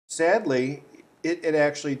sadly, it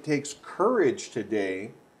actually takes courage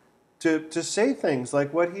today to say things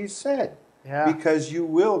like what he said. Yeah. Because you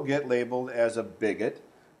will get labeled as a bigot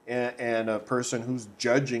and a person who's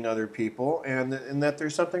judging other people, and that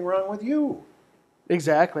there's something wrong with you.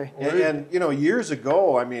 Exactly. And years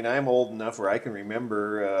ago, I mean, I'm old enough where I can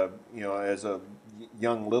remember, as a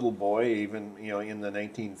young little boy, even, in the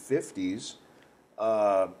 1950s,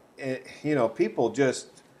 people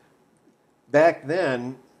just, back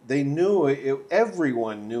then, they knew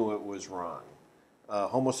everyone knew it was wrong.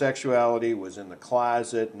 Homosexuality was in the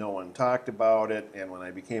closet. No one talked about it. And when I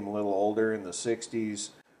became a little older in the 60s,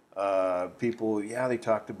 people, they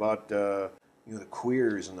talked about the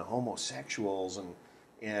queers and the homosexuals,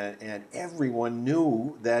 and everyone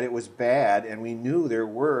knew that it was bad, and we knew there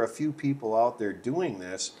were a few people out there doing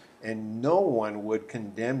this, and no one would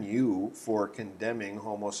condemn you for condemning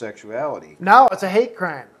homosexuality. Now it's a hate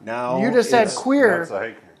crime. Now you just said queer. That's a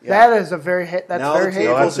hate crime. That is a very now very the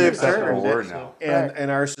hateful. tables have acceptable turned, word now. and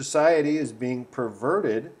our society is being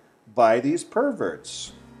perverted by these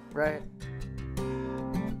perverts. Right.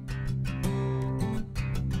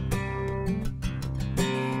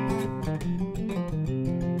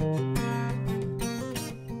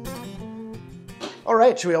 All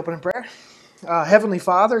right, should we open in prayer? Heavenly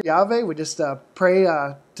Father, Yahweh, we just pray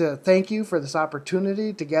to thank you for this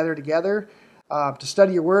opportunity to gather together, to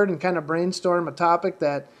study your word and kind of brainstorm a topic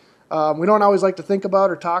that we don't always like to think about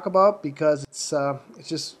or talk about, because it's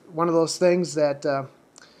just one of those things that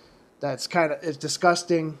that's it's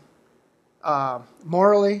disgusting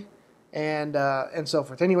morally and so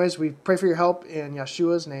forth. Anyways, we pray for your help in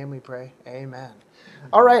Yeshua's name. We pray, Amen.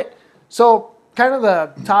 All right, so kind of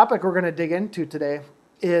the topic we're going to dig into today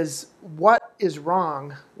is what is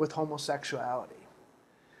wrong with homosexuality.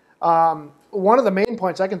 One of the main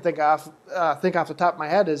points I can think off the top of my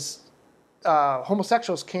head is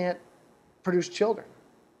homosexuals can't produce children.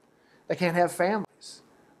 They can't have families.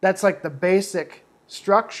 That's like the basic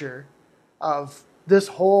structure of this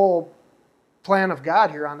whole plan of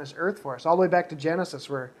God here on this earth for us, all the way back to Genesis,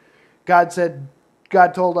 where God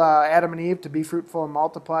told Adam and Eve to be fruitful and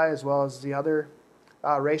multiply, as well as the other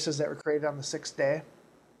races that were created on the sixth day,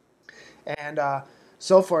 and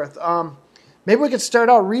so forth. Maybe we could start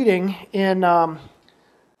out reading in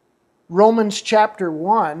Romans chapter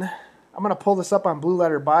 1. I'm going to pull this up on Blue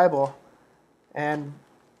Letter Bible, and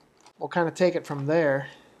we'll kind of take it from there.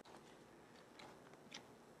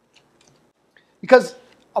 Because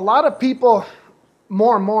a lot of people,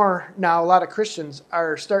 more and more now, a lot of Christians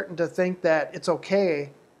are starting to think that it's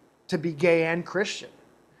okay to be gay and Christian.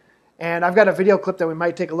 And I've got a video clip that we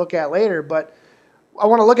might take a look at later, but I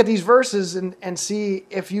want to look at these verses and see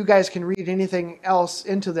if you guys can read anything else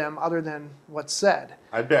into them other than what's said.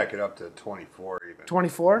 I'd back it up to 24 even.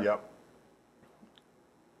 24? Yep.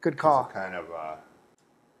 Good call. Kind of.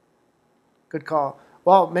 Good call.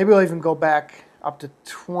 Well, maybe we'll even go back up to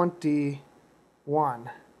 21.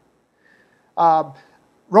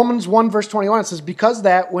 Romans 1 verse 21, it says, "Because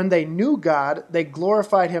that when they knew God, they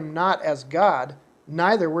glorified him not as God,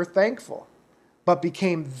 neither were thankful, but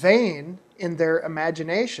became vain in their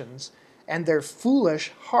imaginations, and their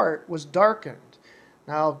foolish heart was darkened."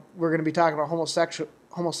 Now, we're going to be talking about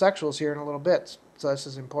homosexuals here in a little bit, so this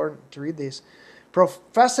is important to read these.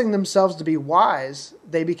 "Professing themselves to be wise,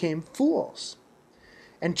 they became fools,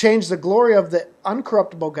 and changed the glory of the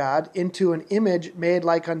uncorruptible God into an image made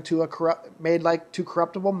like to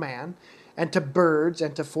corruptible man, and to birds,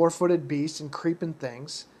 and to four-footed beasts, and creeping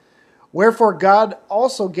things. Wherefore God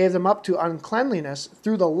also gave them up to uncleanliness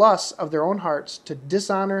through the lusts of their own hearts, to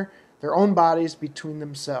dishonor their own bodies between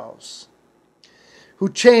themselves. Who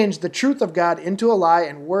changed the truth of God into a lie,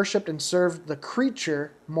 and worshipped and served the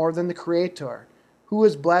creature more than the Creator, who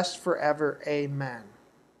is blessed forever. Amen."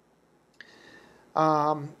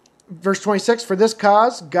 Verse 26, "For this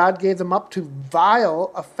cause God gave them up to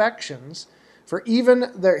vile affections, for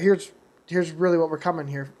even their..." Here's really what we're coming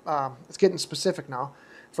here. It's getting specific now.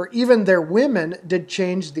 "For even their women did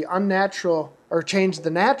change the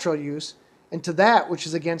natural use into that which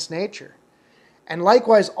is against nature. And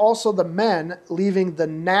likewise also the men, leaving the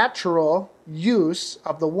natural use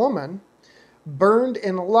of the woman, burned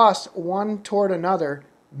in lust one toward another,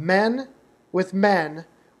 men with men,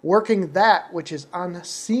 working that which is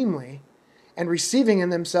unseemly, and receiving in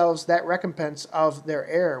themselves that recompense of their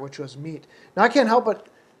error, which was meat." Now I can't help but,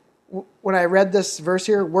 when I read this verse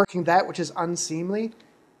here, working that which is unseemly,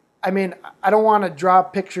 I mean, I don't want to draw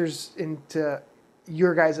pictures into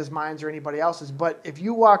your guys' minds or anybody else's, but if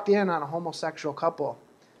you walked in on a homosexual couple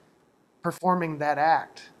performing that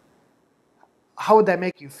act, how would that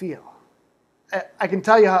make you feel? I can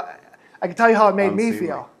tell you how it made me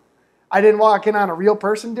feel. I didn't walk in on a real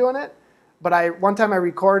person doing it, but one time I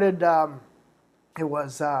recorded. It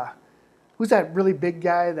was who's that really big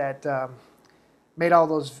guy that made all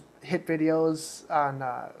those hit videos on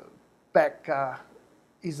Beck?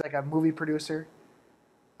 He's like a movie producer.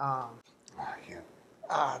 I can't.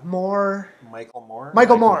 Michael Moore.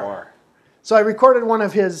 Michael Moore. So I recorded one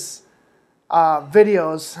of his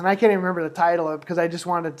videos, and I can't even remember the title of it because I just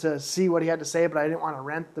wanted to see what he had to say, but I didn't want to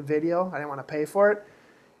rent the video. I didn't want to pay for it.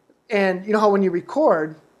 And you know how when you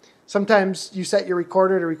record, sometimes you set your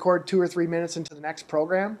recorder to record 2 or 3 minutes into the next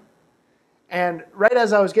program. And right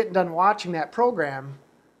as I was getting done watching that program,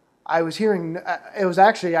 I was hearing, it was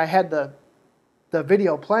actually, I had the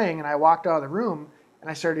video playing, and I walked out of the room, and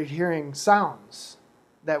I started hearing sounds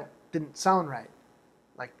that didn't sound right,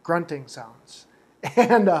 like grunting sounds.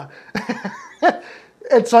 And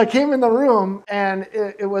and so I came in the room, and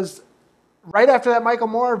it was right after that Michael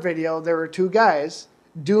Moore video, there were 2 guys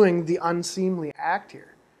doing the unseemly act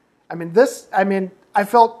here. I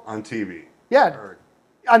felt... On TV. Yeah,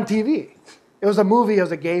 on TV. It was a movie, it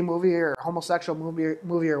was a gay movie or a homosexual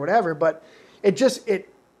movie or whatever, but it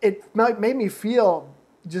made me feel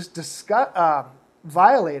just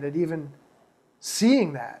violated even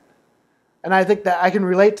seeing that. And I think that I can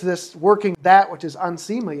relate to this working that which is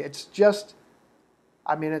unseemly. It's just,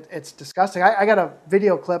 it's disgusting. I got a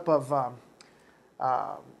video clip of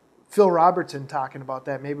Phil Robertson talking about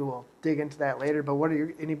that. Maybe we'll dig into that later. But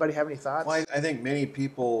anybody have any thoughts? Well, I think many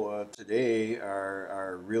people today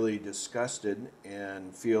are really disgusted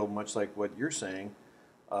and feel much like what you're saying,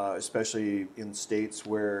 especially in states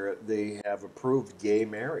where they have approved gay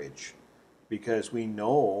marriage, because we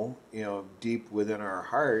know, deep within our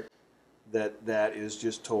heart that is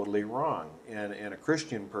just totally wrong. And a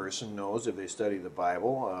Christian person knows, if they study the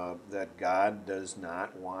Bible, that God does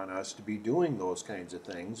not want us to be doing those kinds of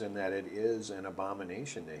things, and that it is an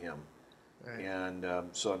abomination to Him. Right. And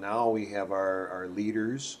so now we have our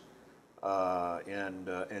leaders and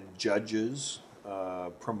judges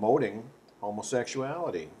promoting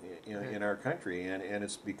homosexuality in our country, and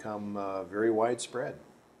it's become very widespread.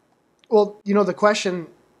 Well, the question,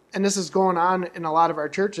 and this is going on in a lot of our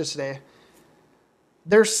churches today,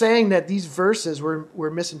 they're saying that these verses, we're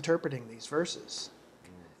misinterpreting these verses.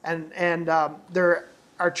 And there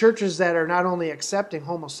are churches that are not only accepting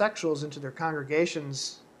homosexuals into their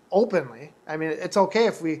congregations openly. It's okay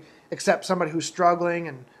if we accept somebody who's struggling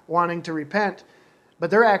and wanting to repent, but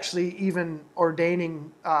they're actually even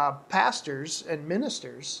ordaining pastors and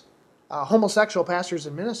ministers, homosexual pastors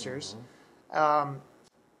and ministers,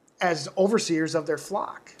 as overseers of their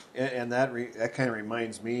flock. And that kind of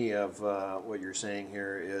reminds me of what you're saying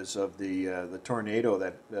here is of the tornado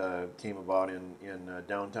that came about in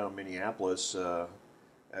downtown Minneapolis.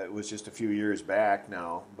 It was just a few years back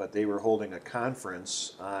now, but they were holding a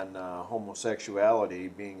conference on homosexuality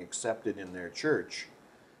being accepted in their church.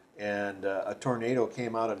 And a tornado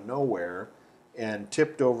came out of nowhere and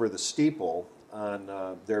tipped over the steeple on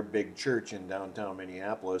their big church in downtown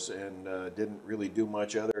Minneapolis, and didn't really do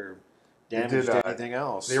much other damage to anything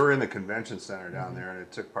else. They were in the convention center down there, and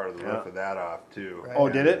it took part of the roof of that off too. Right. Oh,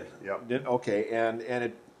 did it? Yep. Okay, and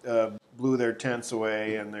it blew their tents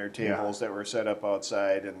away and their tables that were set up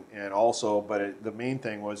outside, and also, but the main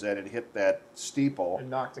thing was that it hit that steeple. It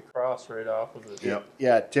knocked the cross right off of it. Yep.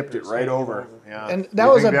 Yeah, it tipped it right over. Yeah, and that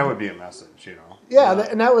would be a message, Yeah,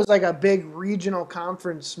 and that was like a big regional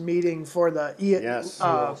conference meeting for the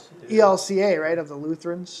ELCA, right, of the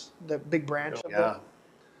Lutherans, the big branch of them.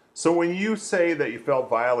 So when you say that you felt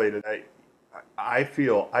violated,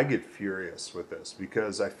 I get furious with this,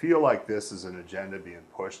 because I feel like this is an agenda being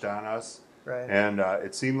pushed on us. Right. And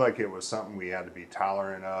it seemed like it was something we had to be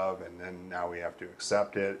tolerant of, and then now we have to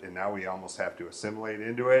accept it, and now we almost have to assimilate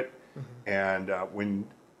into it. Mm-hmm. And when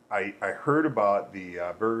I heard about the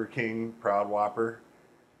Burger King Proud Whopper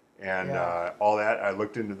and all that, I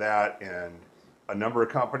looked into that, and a number of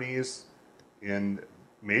companies,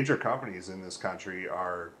 major companies in this country,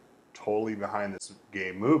 are totally behind this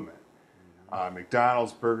gay movement.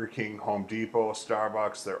 McDonald's, Burger King, Home Depot,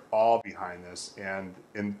 Starbucks, they're all behind this. And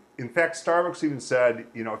in fact, Starbucks even said,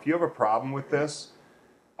 if you have a problem with this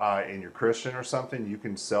and you're Christian or something, you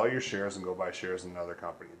can sell your shares and go buy shares in another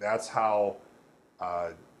company. That's how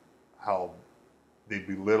they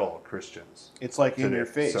belittle Christians. It's like today. In your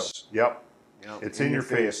face. So, yep. It's in your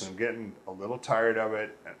face. I'm getting a little tired of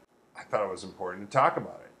it. And I thought it was important to talk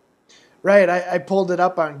about it. Right. I pulled it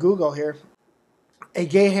up on Google here. A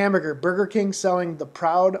gay hamburger, Burger King selling the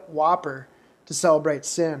Proud Whopper to celebrate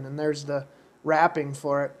sin, and there's the wrapping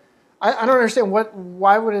for it. I don't understand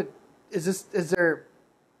why would it?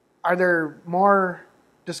 Are there more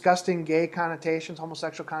disgusting gay connotations,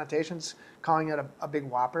 homosexual connotations, calling it a big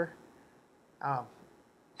whopper. I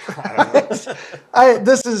don't know.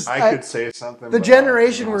 I could say something. The but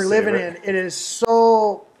generation I'll we're save living it. in, it is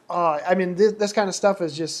so. I mean, this kind of stuff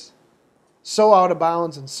is just so out of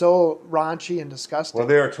bounds and so raunchy and disgusting. Well,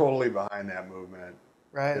 they are totally behind that movement,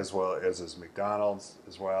 right? as well as is McDonald's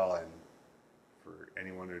as well, and for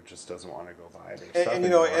anyone who just doesn't want to go buy their stuff. And you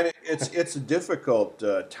know, and it's a difficult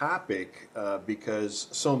topic because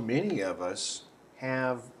so many of us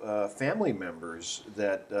have family members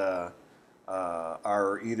that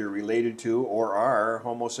are either related to or are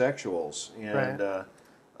homosexuals, and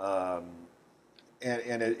Right.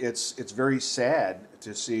 It's very sad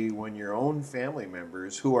to see when your own family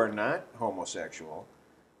members who are not homosexual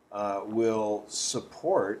will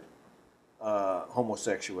support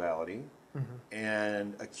homosexuality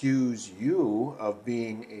and accuse you of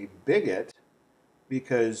being a bigot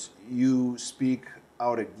because you speak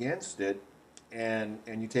out against it and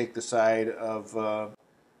you take the side of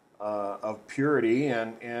purity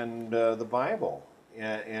and the Bible.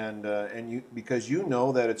 And you, because you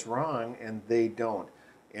know that it's wrong and they don't,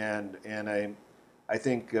 and I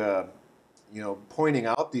think pointing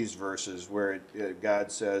out these verses where God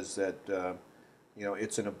says that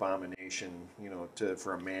it's an abomination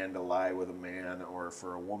for a man to lie with a man or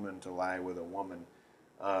for a woman to lie with a woman.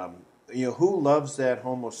 Who loves that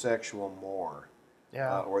homosexual more,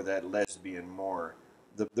 or that lesbian more?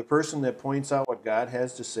 The person that points out what God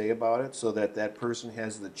has to say about it so that that person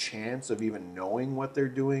has the chance of even knowing what they're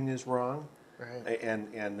doing is wrong, Right.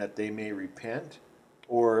 and that they may repent,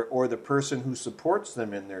 or the person who supports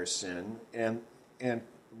them in their sin and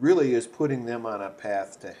really is putting them on a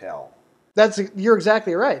path to hell. You're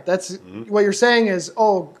exactly right. That's what you're saying is,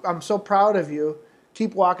 oh, I'm so proud of you.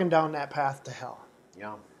 Keep walking down that path to hell.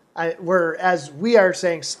 Yeah. Whereas we are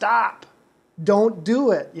saying, stop, don't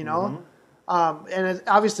do it, and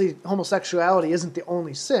obviously homosexuality isn't the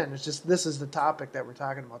only sin. It's just this is the topic that we're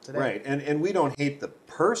talking about today. Right, and we don't hate the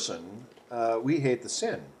person, we hate the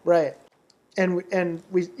sin. Right, and we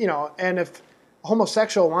and if a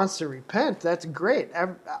homosexual wants to repent, that's great.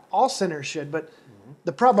 All sinners should. But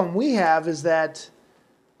the problem we have is that,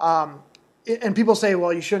 and people say,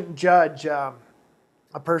 well, you shouldn't judge a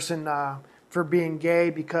person for being gay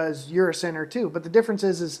because you're a sinner too. But the difference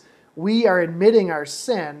is we are admitting our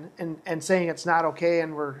sin and saying it's not okay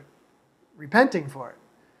and we're repenting for it.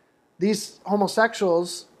 These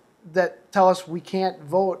homosexuals that tell us we can't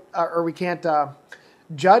vote or we can't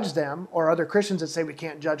judge them, or other Christians that say we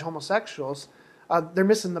can't judge homosexuals, they're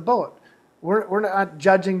missing the boat. We're not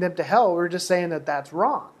judging them to hell. We're just saying that that's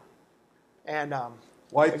wrong. And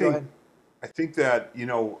I think that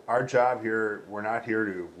our job here, we're not here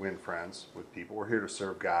to win friends with people. We're here to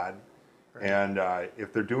serve God. Right. And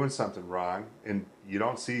if they're doing something wrong, and you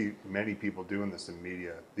don't see many people doing this in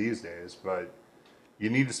media these days, but you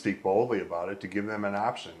need to speak boldly about it to give them an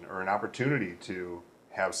option or an opportunity to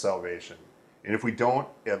have salvation. And if we don't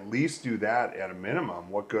at least do that at a minimum,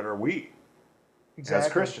 what good are we as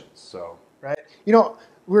Christians? So right. We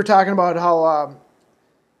were talking about how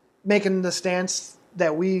making the stance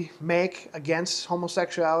that we make against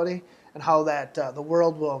homosexuality and how that the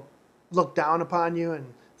world will look down upon you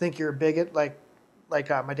and think you're a bigot, like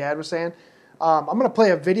my dad was saying. I'm going to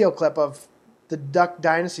play a video clip of the Duck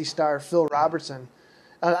Dynasty star Phil Robertson.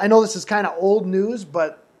 I know this is kind of old news,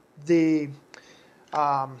 but the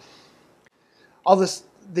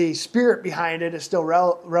spirit behind it is still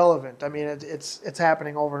relevant. I mean, it's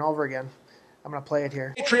happening over and over again. I'm going to play it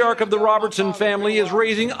here. The patriarch of the Robertson family is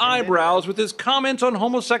raising eyebrows with his comments on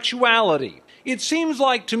homosexuality. It seems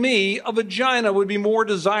like to me a vagina would be more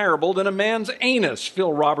desirable than a man's anus,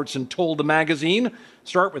 Phil Robertson told the magazine.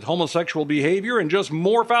 Start with homosexual behavior and just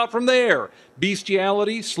morph out from there.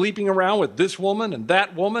 Bestiality, sleeping around with this woman and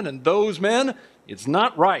that woman and those men, it's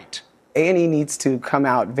not right. A&E needs to come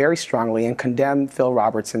out very strongly and condemn Phil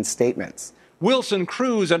Robertson's statements. Wilson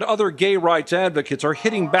Cruz and other gay rights advocates are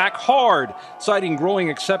hitting back hard, citing growing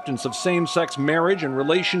acceptance of same-sex marriage and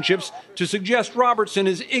relationships to suggest Robertson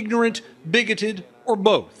is ignorant, bigoted, or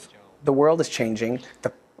both. The world is changing.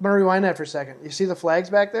 I'm going to rewind that for a second. You see the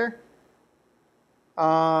flags back there?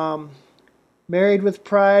 Married with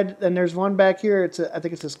Pride, and there's one back here. I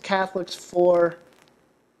think it says Catholics for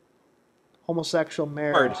homosexual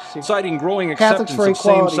marriage. Citing growing acceptance of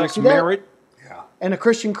same-sex marriage. And a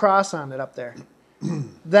Christian cross on it up there.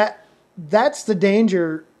 That's the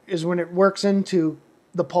danger, is when it works into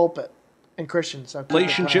the pulpit and Christians.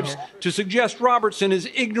 Relationships to suggest Robertson is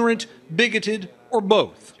ignorant, bigoted, or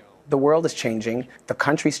both. The world is changing, the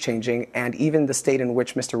country's changing, and even the state in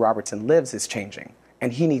which Mr. Robertson lives is changing.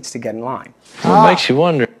 and he needs to get in line. What makes you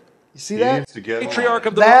wonder? You see He that? needs to get Patriarch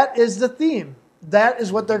of the That is the theme. That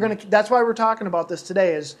is what they're going to. That's why we're talking about this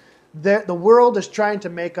today. Is the world is trying to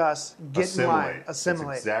make us get in line, assimilate.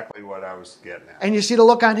 That's exactly what I was getting at. And you see the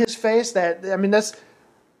look on his face. That's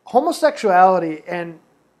homosexuality, and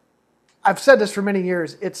I've said this for many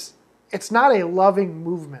years. It's not a loving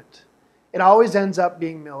movement. It always ends up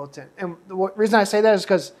being militant. And the reason I say that is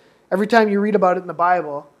because every time you read about it in the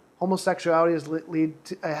Bible, homosexuality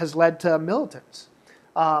has led to militants.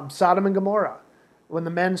 Sodom and Gomorrah, when the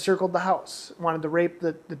men circled the house, wanted to rape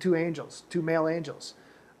the two male angels.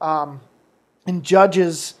 In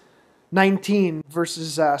Judges 19,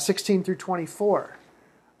 verses 16 through 24.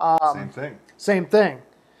 Same thing. Same thing.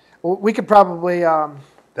 Well, we could probably...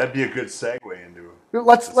 That'd be a good segue into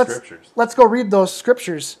scriptures. Let's go read those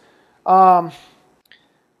scriptures.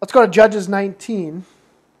 Let's go to Judges 19.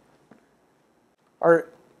 Or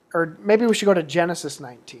maybe we should go to Genesis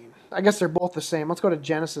 19. I guess they're both the same. Let's go to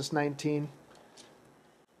Genesis 19.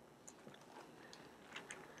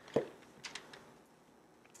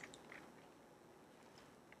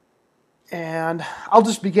 And I'll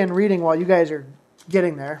just begin reading while you guys are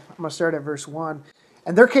getting there. I'm going to start at verse 1.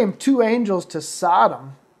 And there came two angels to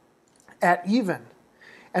Sodom at even.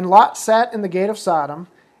 And Lot sat in the gate of Sodom.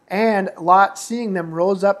 And Lot, seeing them,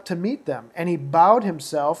 rose up to meet them. And he bowed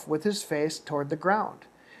himself with his face toward the ground.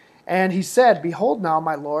 And he said, Behold now,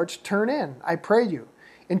 my lords, turn in, I pray you,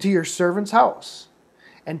 into your servant's house.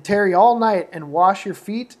 And tarry all night, and wash your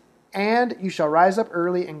feet, and you shall rise up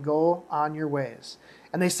early and go on your ways.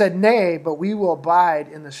 And they said, Nay, but we will abide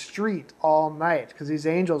in the street all night. Because these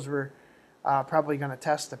angels were probably going to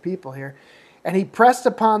test the people here. And he pressed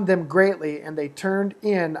upon them greatly, and they turned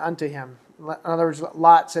in unto him. In other words,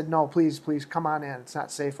 Lot said, No, please, come on in. It's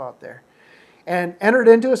not safe out there. And entered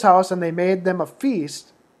into his house, and they made them a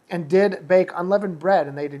feast, and did bake unleavened bread,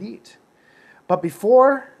 and they did eat. But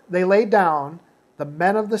before they lay down, the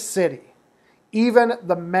men of the city, even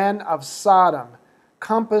the men of Sodom,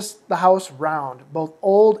 compassed the house round, both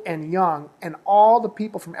old and young, and all the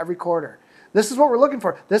people from every quarter. This is what we're looking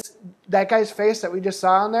for. That guy's face that we just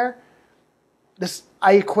saw on there,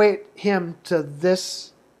 I equate him to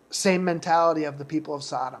this same mentality of the people of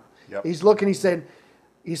Sodom. Yep. He's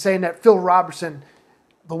saying that Phil Robertson,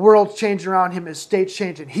 the world's changing around him, his state's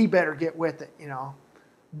changing, he better get with it,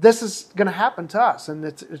 This is going to happen to us, and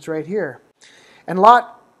it's right here. And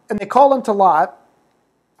they called unto Lot,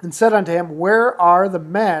 and said unto him, Where are the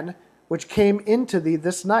men which came into thee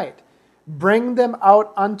this night? Bring them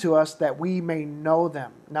out unto us, that we may know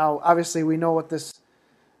them. Now, obviously, we know what this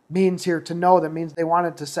means here. To know them means they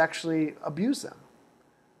wanted to sexually abuse them.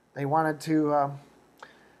 They wanted to,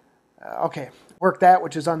 work that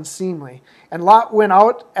which is unseemly. And Lot went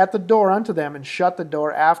out at the door unto them, and shut the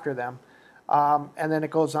door after them. And then it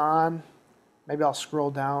goes on. Maybe I'll scroll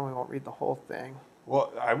down. We won't read the whole thing.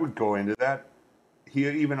 Well, I would go into that. He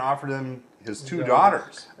even offered them his two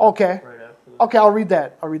daughters. Okay. Okay, I'll read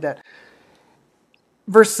that.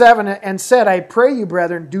 Verse 7, and said, I pray you,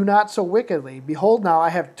 brethren, do not so wickedly. Behold, now I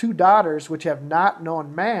have two daughters which have not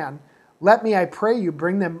known man. Let me, I pray you,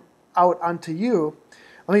 bring them out unto you.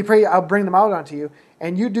 Let me pray you, I'll bring them out unto you.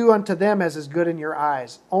 And you do unto them as is good in your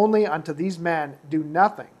eyes. Only unto these men do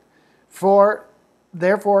nothing. For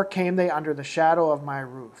therefore came they under the shadow of my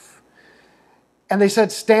roof. And they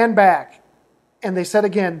said, Stand back. And they said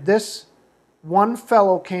again, This one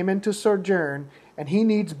fellow came into sojourn, and he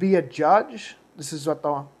needs be a judge. This is what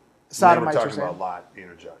the Sodomites are saying. They were talking about Lot being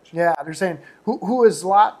a judge. Yeah, they're saying, who is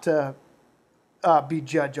Lot to be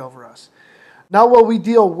judge over us? Now will we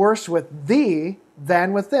deal worse with thee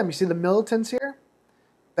than with them. You see the militants here?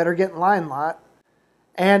 Better get in line, Lot.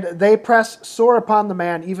 And they pressed sore upon the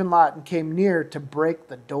man, even Lot, and came near to break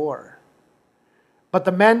the door. But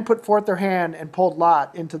the men put forth their hand and pulled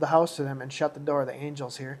Lot into the house to them and shut the door, the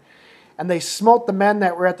angels here. And they smote the men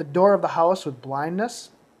that were at the door of the house with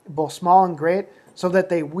blindness, both small and great, so that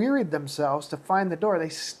they wearied themselves to find the door. They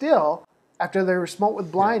still, after they were smote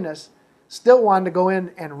with blindness, still wanted to go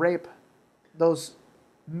in and rape those.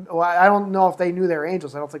 Well, I don't know if they knew they were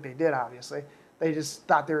angels. I don't think they did, obviously. They just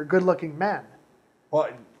thought they were good-looking men. Well,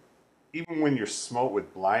 even when you're smote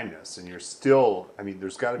with blindness and you're still,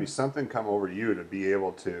 there's got to be something come over you to be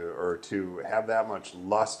able to, or to have that much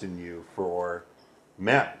lust in you for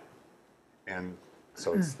men. And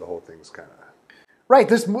so it's the whole thing's kind of... Right,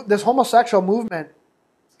 this homosexual movement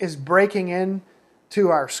is breaking into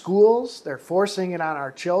our schools. They're forcing it on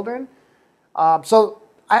our children. So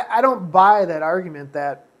I don't buy that argument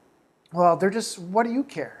that, well, they're just, what do you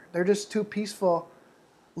care? They're just two peaceful,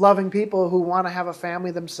 loving people who want to have a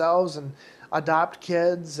family themselves and adopt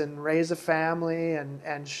kids and raise a family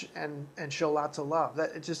and show lots of love.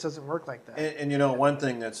 That it just doesn't work like that. And one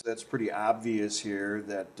thing that's pretty obvious here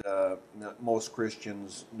that most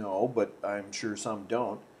Christians know, but I'm sure some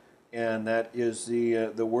don't, and that is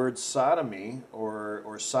the word sodomy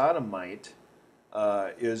or sodomite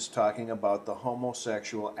is talking about the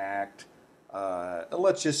homosexual act.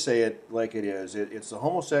 Let's just say it like it is. It's the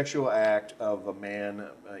homosexual act of a man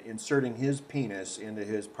inserting his penis into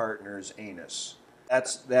his partner's anus.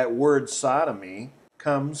 That word sodomy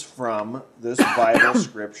comes from this Bible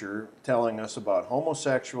scripture telling us about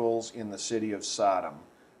homosexuals in the city of Sodom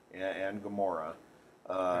and Gomorrah.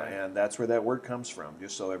 And that's where that word comes from,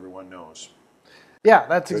 just so everyone knows. Yeah,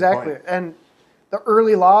 that's Good exactly point. it. And the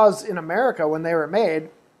early laws in America, when they were made,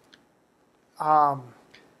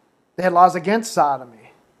 they had laws against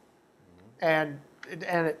sodomy. And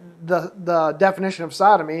the definition of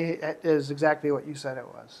sodomy is exactly what you said it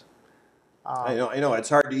was. I know. It's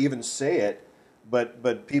hard to even say it,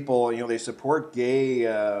 but people, they support gay,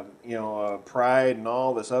 pride and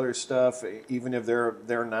all this other stuff, even if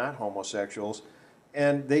they're not homosexuals,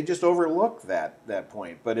 and they just overlook that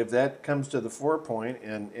point. But if that comes to the forepoint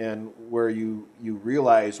and where you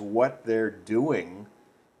realize what they're doing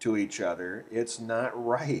to each other, it's not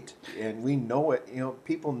right, and we know it.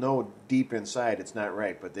 People know deep inside it's not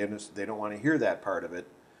right, but they don't want to hear that part of it.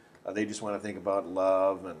 They just want to think about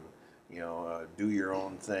love and do your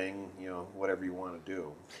own thing, whatever you want to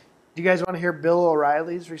do. Do you guys want to hear Bill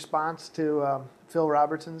O'Reilly's response to Phil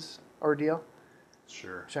Robertson's ordeal?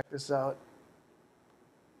 Sure. Check this out.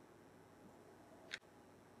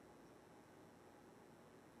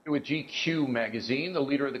 With GQ magazine, the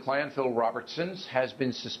leader of the Klan, Phil Robertson, has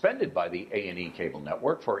been suspended by the A&E cable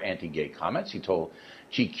network for anti-gay comments. He told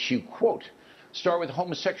GQ, quote, "Start with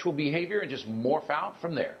homosexual behavior and just morph out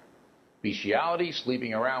from there. Bestiality,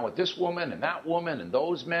 sleeping around with this woman and that woman and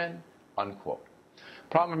those men," unquote.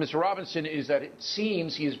 Problem with Mr. Robinson is that it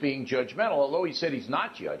seems he is being judgmental. Although he said he's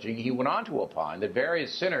not judging, he went on to opine that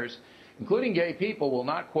various sinners, including gay people, will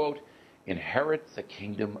not, quote, "inherit the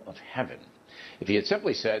kingdom of heaven." If he had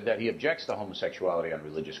simply said that he objects to homosexuality on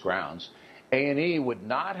religious grounds, A&E would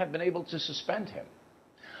not have been able to suspend him.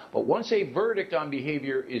 But once a verdict on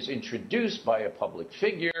behavior is introduced by a public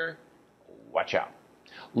figure, watch out.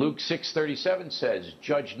 Luke 6:37 says,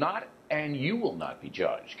 "Judge not, and you will not be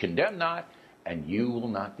judged. Condemn not, and you will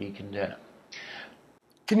not be condemned."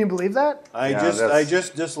 Can you believe that? I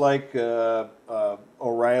just dislike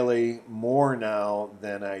O'Reilly more now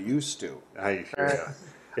than I used to. I hear ya.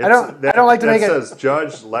 I don't like to make it. That says,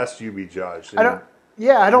 "Judge lest you be judged." I don't.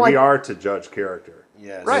 Yeah, I don't like. We are to judge character.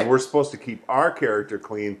 Yes. Right. And we're supposed to keep our character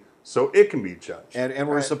clean so it can be judged. And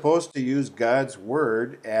we're supposed to use God's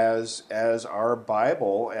word as our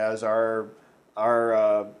Bible, as our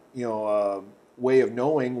way of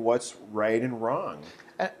knowing what's right and wrong.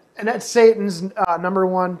 And that's Satan's number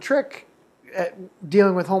one trick at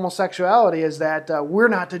dealing with homosexuality is that we're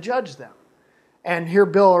not to judge them. And here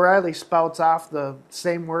Bill O'Reilly spouts off the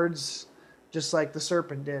same words just like the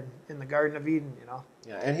serpent did in the Garden of Eden,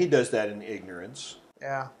 Yeah, and he does that in ignorance.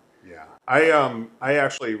 Yeah. Yeah, I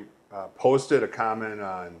actually posted a comment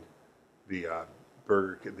on the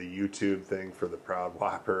the YouTube thing for the Proud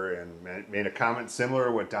Whopper and made a comment similar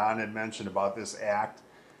to what Don had mentioned about this act.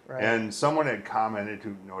 Right. And someone had commented,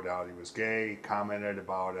 who no doubt he was gay, commented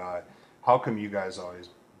about how come you guys always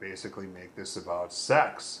basically make this about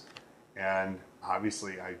sex? And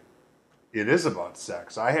obviously, it is about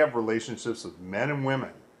sex. I have relationships with men and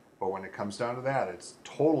women, but when it comes down to that, it's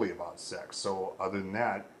totally about sex. So other than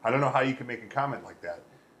that, I don't know how you can make a comment like that.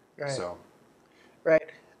 Right. So,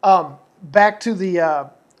 Right. Back to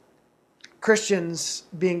the Christians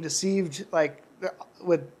being deceived, like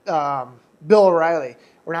with Bill O'Reilly.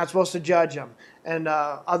 We're not supposed to judge them. And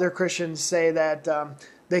other Christians say that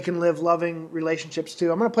they can live loving relationships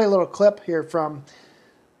too. I'm going to play a little clip here from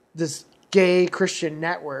this gay Christian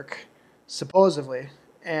network, supposedly,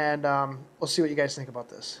 and we'll see what you guys think about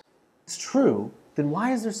this. It's true, then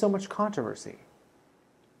why is there so much controversy?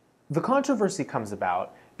 The controversy comes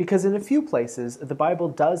about because in a few places the Bible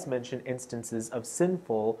does mention instances of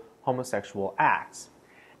sinful homosexual acts.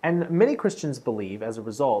 And many Christians believe, as a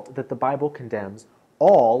result, that the Bible condemns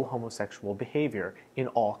all homosexual behavior in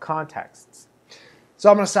all contexts. So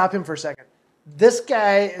I'm going to stop him for a second. This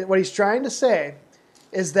guy, what he's trying to say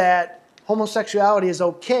is that homosexuality is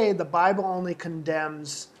okay. The Bible only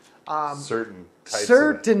condemns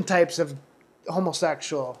certain types of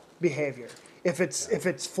homosexual behavior if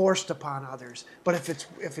it's forced upon others. But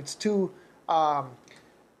if it's two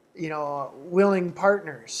willing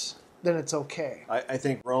partners, then it's okay. I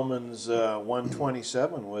think Romans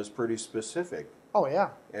 1:27 was pretty specific Oh yeah.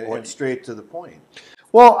 and straight to the point.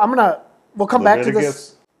 Well, we'll come back to this.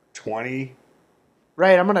 Leviticus 20.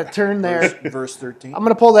 Right, I'm gonna turn there. Verse 13. I'm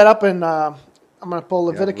gonna pull that up, and I'm gonna pull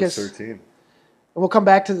Leviticus. Verse 13. And we'll come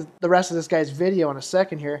back to the rest of this guy's video in a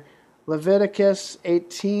second here. Leviticus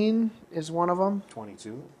 18 is one of them.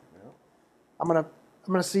 22. Yeah. I'm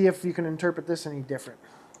gonna see if you can interpret this any different.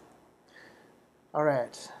 All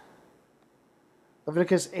right.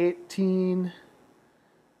 Leviticus 18.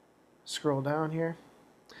 Scroll down here.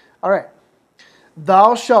 All right.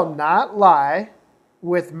 Thou shalt not lie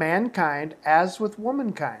with mankind as with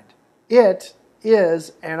womankind. It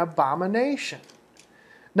is an abomination.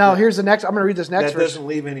 Now, here's the next. I'm going to read this next That verse. doesn't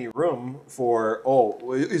leave any room for,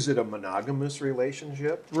 is it a monogamous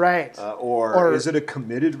relationship? Right. Or is it a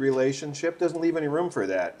committed relationship? Doesn't leave any room for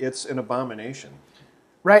that. It's an abomination.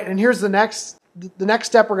 Right, and here's the next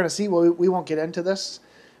step we're going to see. Well, we won't get into this,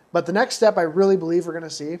 but the next step I really believe we're going to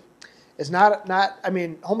see is not. I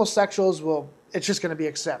mean, homosexuals it's just going to be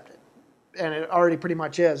accepted, and it already pretty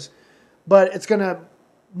much is, but it's going to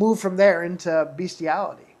move from there into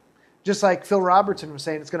bestiality. Just like Phil Robertson was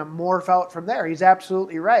saying, it's going to morph out from there. He's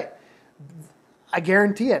absolutely right. I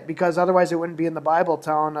guarantee it, because otherwise it wouldn't be in the Bible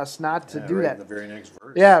telling us not to do that. In the very next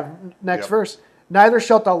verse. Yeah, next verse. Neither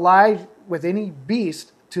shalt thou lie with any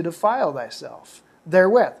beast to defile thyself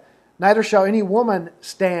therewith. Neither shall any woman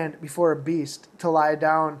stand before a beast to lie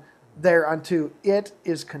down thereunto. It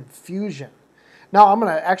is confusion. Now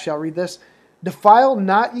I'll read this. Defile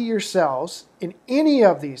not ye yourselves in any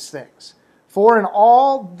of these things. For in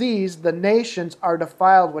all these the nations are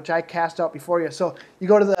defiled, which I cast out before you. So you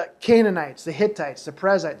go to the Canaanites, the Hittites, the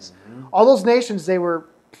Perizzites. All those nations,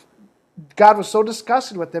 God was so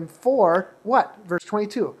disgusted with them for what? Verse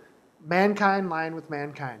 22. Mankind lying with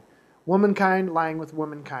mankind. Womankind lying with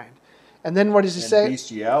womankind. And then what does he say? And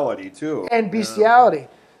bestiality, too. And bestiality. Yeah.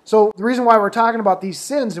 So the reason why we're talking about these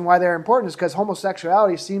sins and why they're important is because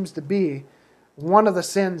homosexuality seems to be one of the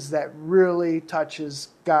sins that really touches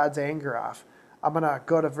God's anger off. I'm going to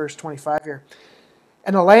go to verse 25 here.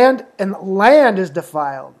 And the land is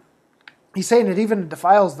defiled. He's saying it even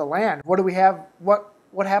defiles the land. What do we have? What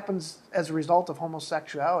happens as a result of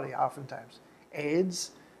homosexuality oftentimes?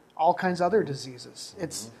 AIDS, all kinds of other diseases.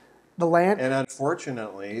 It's the land. And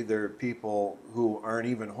unfortunately, there are people who aren't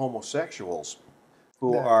even homosexuals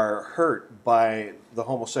who are hurt by the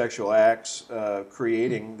homosexual acts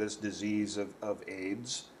creating this disease of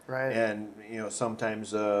AIDS. Right. And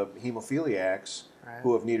sometimes hemophiliacs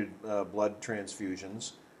who have needed blood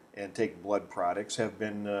transfusions and take blood products have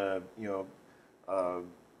been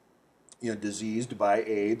diseased by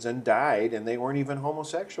AIDS and died, and they weren't even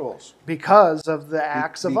homosexuals because of the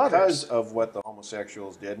acts of others. Because of what the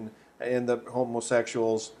homosexuals did, and the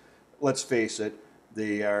homosexuals, let's face it,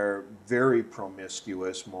 they are very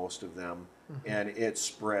promiscuous, most of them, and it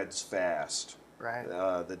spreads fast. Right.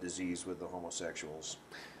 The disease with the homosexuals.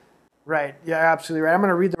 Right. Yeah, absolutely right. I'm going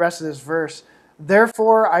to read the rest of this verse.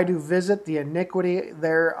 Therefore, I do visit the iniquity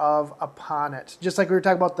thereof upon it. Just like we were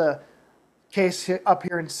talking about the case up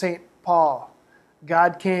here in St. Paul.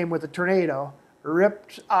 God came with a tornado,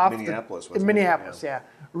 ripped off Minneapolis,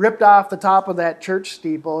 ripped off the top of that church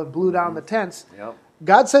steeple and blew down the tents. Yep.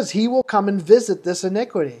 God says he will come and visit this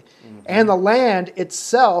iniquity, and the land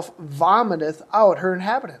itself vomiteth out her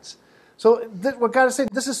inhabitants. So what God is saying,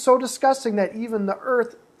 this is so disgusting that even the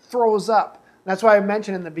earth throws up. That's why I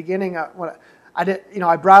mentioned in the beginning when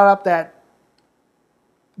I brought up that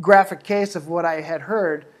graphic case of what I had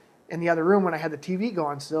heard in the other room when I had the TV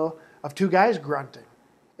going still of two guys grunting.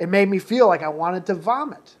 It made me feel like I wanted to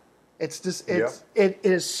vomit. It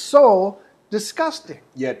is so disgusting.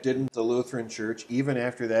 Yet didn't the Lutheran Church, even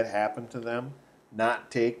after that happened to them,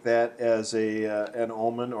 not take that as an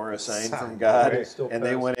omen or a sign from God? And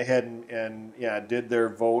they went ahead and did their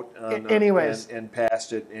vote on anyways and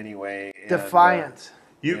passed it anyway. Defiant.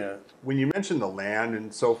 When you mentioned the land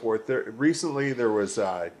and so forth, recently there was,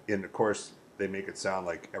 and of course they make it sound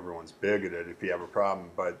like everyone's bigoted if you have a problem,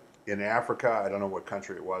 but in Africa, I don't know what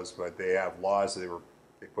country it was, but they have laws they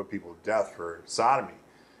put people to death for sodomy.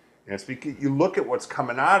 And it's because you look at what's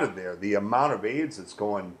coming out of there, the amount of AIDS that's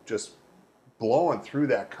just blowing through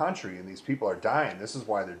that country, and these people are dying. This is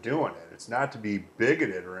why they're doing it. It's not to be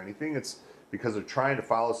bigoted or anything. It's because they're trying to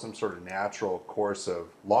follow some sort of natural course of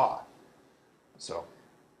law. So,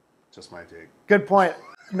 just my take. Good point.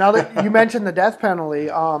 Now that you mentioned the death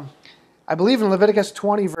penalty, I believe in Leviticus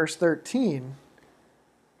 20, verse 13,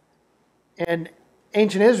 in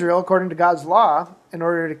ancient Israel, according to God's law, in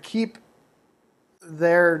order to keep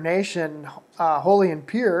their nation holy and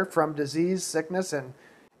pure from disease, sickness, and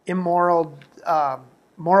immoral,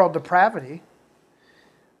 moral depravity.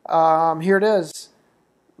 Here it is.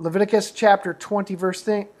 Leviticus chapter 20, verse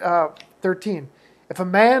 13. If a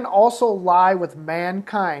man also lie with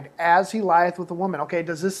mankind as he lieth with a woman. Okay,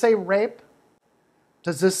 does this say rape?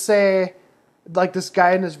 Does this say, like this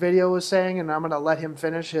guy in this video was saying, and I'm going to let him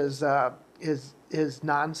finish his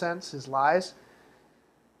nonsense, his lies.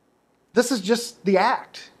 This is just the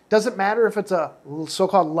act. Doesn't matter if it's a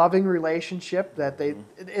so-called loving relationship that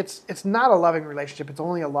it's not a loving relationship. It's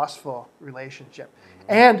only a lustful relationship. Mm-hmm.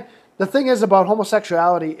 And the thing is about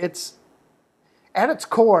homosexuality, it's at its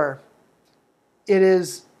core, it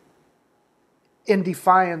is in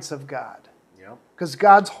defiance of God. Because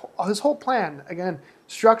his whole plan, again,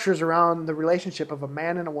 structures around the relationship of a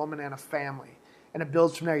man and a woman and a family. And it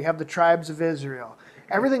builds from there. You have the tribes of Israel.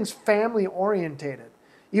 Everything's family orientated.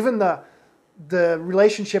 Even the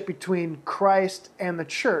relationship between Christ and the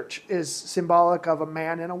church is symbolic of a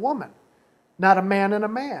man and a woman, not a man and a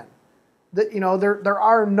man. There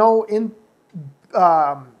are no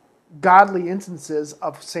godly instances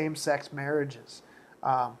of same-sex marriages.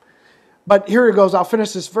 But here it goes. I'll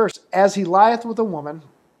finish this verse. As he lieth with a woman,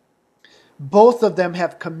 both of them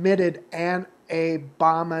have committed an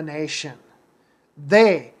abomination.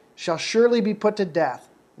 They shall surely be put to death.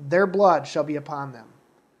 Their blood shall be upon them.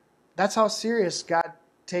 That's how serious God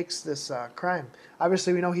takes this crime.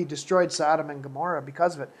 Obviously, we know he destroyed Sodom and Gomorrah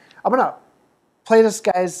because of it. I'm going to play this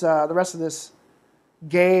guy's, the rest of this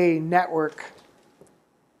gay network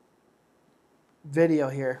video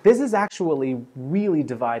here. This is actually really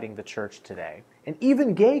dividing the church today, and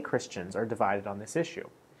even gay Christians are divided on this issue.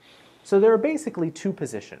 So there are basically two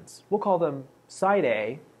positions. We'll call them side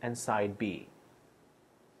A and side B.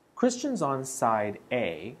 Christians on side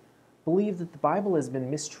A believe that the Bible has been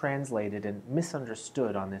mistranslated and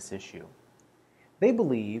misunderstood on this issue. They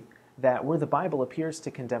believe that where the Bible appears to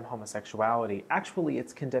condemn homosexuality, actually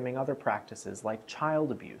it's condemning other practices like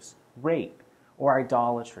child abuse, rape, or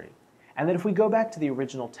idolatry. And that if we go back to the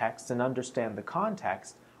original text and understand the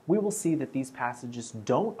context, we will see that these passages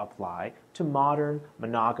don't apply to modern,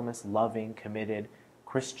 monogamous, loving, committed,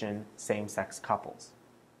 Christian same-sex couples.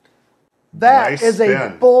 That is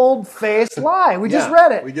a bold-faced lie. We just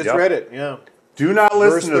read it. We just read it, yeah. Do not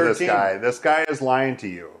listen to Verse 13. this guy. This guy is lying to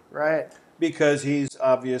you. Right. Because he's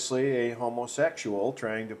obviously a homosexual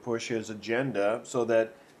trying to push his agenda so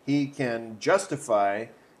that he can justify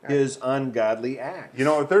his ungodly acts. You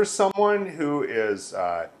know, if there's someone who is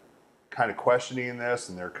kind of questioning this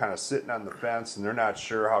and they're kind of sitting on the fence and they're not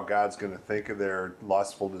sure how God's going to think of their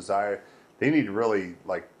lustful desire, they need to really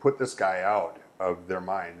put this guy out of their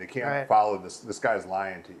mind. They can't follow this. This guy's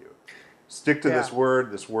lying to you. Stick to this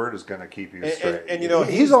word. This word is going to keep you straight. And you know,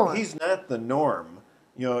 he's not the norm.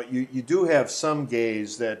 You know, you do have some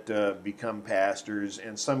gays that become pastors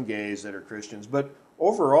and some gays that are Christians, but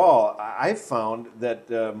overall, I've found that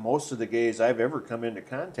most of the gays I've ever come into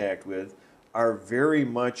contact with are very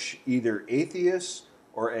much either atheists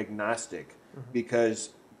or agnostic because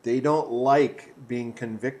they don't like being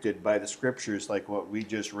convicted by the scriptures like what we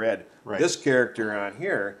just read. Right. This character on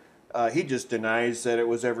here, he just denies that it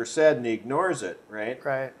was ever said and he ignores it, right?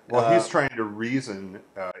 Right. Well, he's trying to reason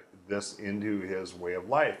this into his way of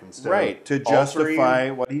life instead of to justify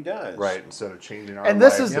what he does. Right, instead of changing our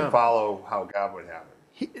lives to follow how God would have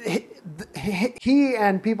it. He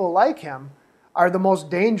and people like him are the most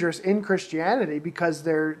dangerous in Christianity because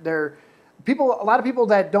they're people. A lot of people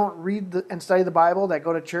that don't read and study the Bible that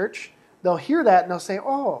go to church, they'll hear that and they'll say,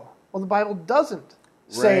 "Oh, well, the Bible doesn't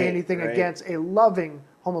say anything against a loving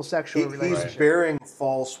homosexual relationship." He's bearing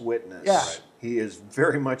false witness. Yeah. Right. He is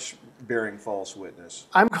very much bearing false witness.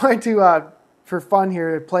 I'm going to, for fun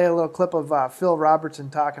here, play a little clip of Phil Robertson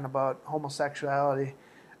talking about homosexuality.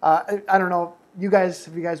 I don't know, have you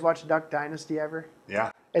guys watched Duck Dynasty ever?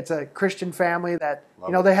 Yeah. It's a Christian family that,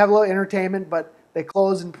 they have a little entertainment, but they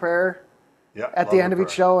close in prayer at the end of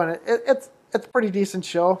each show, and it's a pretty decent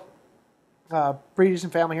show. Pretty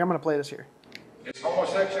decent family. Here, I'm going to play this here. Is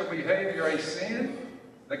homosexual behavior a sin?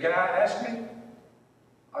 The guy asked me.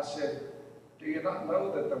 I said, do you not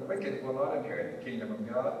know that the wicked will not inherit the kingdom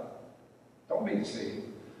of God? Don't be deceived.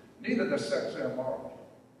 Neither the sexually immoral,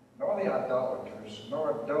 nor the idolaters,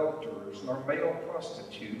 nor adulterers, nor male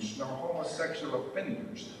prostitutes, nor homosexual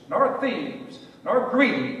offenders, nor thieves, nor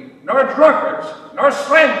greedy, nor drunkards, nor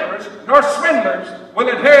slanderers, nor swindlers will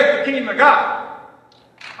inherit the kingdom of God.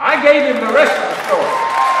 I gave him the rest of the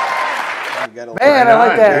story. Man, I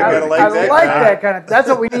like that. I like that kind of. That's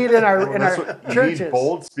what we need in our churches. You need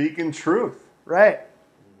bold speaking truth. Right.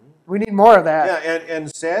 We need more of that. Yeah,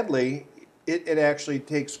 and sadly, it actually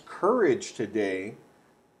takes courage today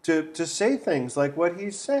to say things like what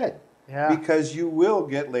he said. Yeah. Because you will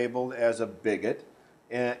get labeled as a bigot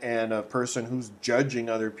and a person who's judging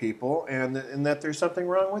other people, and that there's something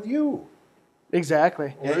wrong with you.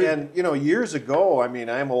 Exactly. And years ago, I mean,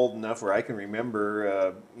 I'm old enough where I can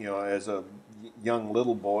remember, as a young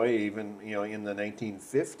little boy, even, in the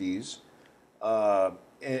 1950s,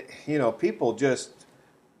 people just,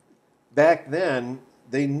 back then,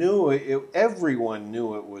 they knew everyone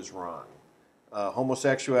knew it was wrong.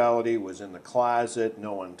 Homosexuality was in the closet.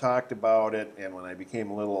 No one talked about it. And when I became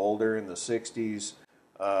a little older in the 60s,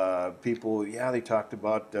 people, they talked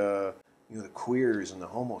about the queers and the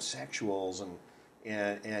homosexuals,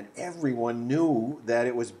 and everyone knew that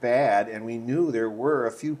it was bad, and we knew there were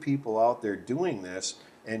a few people out there doing this,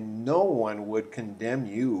 and no one would condemn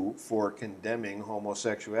you for condemning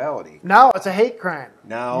homosexuality. Now it's a hate crime.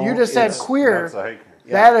 Now you just said queer. That's a hate crime.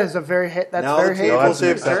 That is a very that's now very the hateful. tables That's an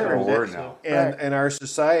have acceptable turned, word now. and our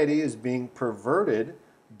society is being perverted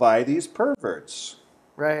by these perverts.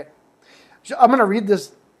 Right. I'm going to read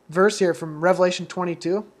this verse here from Revelation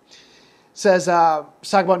 22. It says, it's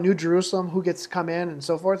talking about New Jerusalem, who gets to come in and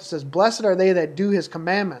so forth. It says, "Blessed are they that do his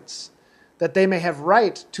commandments, that they may have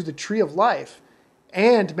right to the tree of life,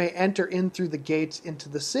 and may enter in through the gates into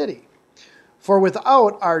the city. For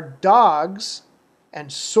without are dogs, and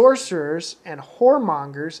sorcerers, and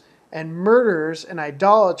whoremongers, and murderers, and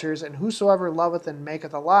idolaters, and whosoever loveth and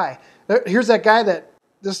maketh a lie." Here's that guy that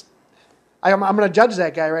I'm going to judge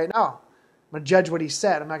that guy right now. I'm going to judge what he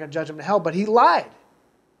said. I'm not going to judge him to hell, but he lied.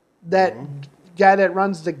 That guy that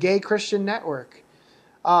runs the gay Christian network.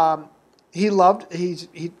 That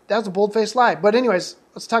was a bold-faced lie. But anyways,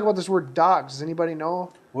 let's talk about this word dogs. Does anybody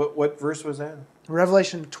know? What verse was that?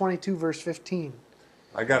 Revelation 22, verse 15.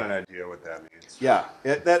 I got an idea what that means. Yeah,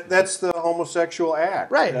 that's the homosexual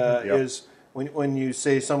act. Right. Is when you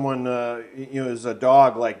say someone is a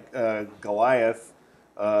dog, like Goliath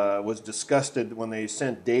was disgusted when they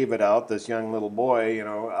sent David out, this young little boy,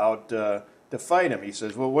 out to fight him. He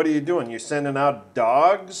says, "Well, what are you doing? You're sending out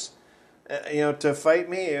dogs, to fight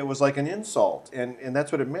me?" It was like an insult, and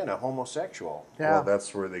that's what it meant, a homosexual. Yeah. Well,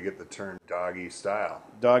 that's where they get the term doggy style.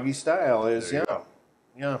 Doggy style is There you go.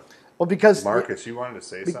 yeah. Well, because Marcus, you wanted to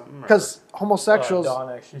say something? because homosexuals, Don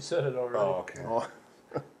actually said it already. Oh, okay.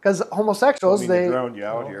 because homosexuals, They drowned you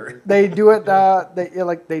out here. they do it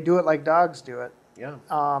they do it like dogs do it. Yeah.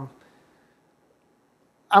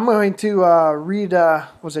 I'm going to read,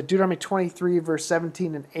 was it Deuteronomy 23, verse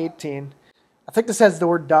 17 and 18. I think this has the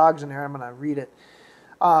word dogs in there. I'm going to read it.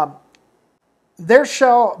 "There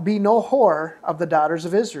shall be no whore of the daughters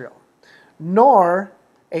of Israel, nor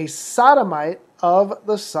a sodomite of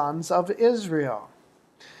the sons of Israel.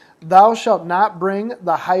 Thou shalt not bring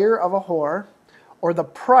the hire of a whore, or the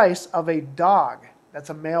price of a dog." That's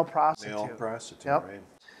a male prostitute. Male prostitute, Yep.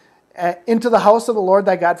 right? "Into the house of the Lord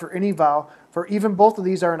thy God for any vow, for even both of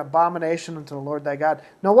these are an abomination unto the Lord thy God."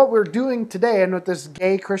 Now what we're doing today, and what this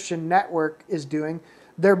gay Christian network is doing,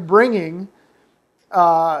 they're bringing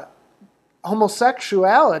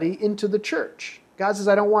homosexuality into the church. God says,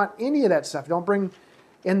 I don't want any of that stuff. Don't bring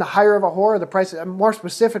in the hire of a whore, or the price. More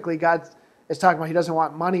specifically, God is talking about he doesn't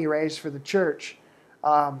want money raised for the church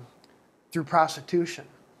through prostitution.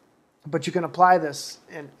 But you can apply this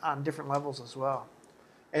on different levels as well.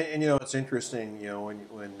 And it's interesting,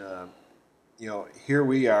 when here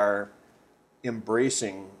we are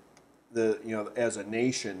embracing as a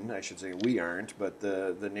nation, I should say we aren't, but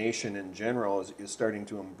the nation in general is starting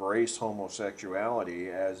to embrace homosexuality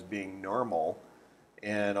as being normal,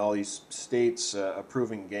 and all these states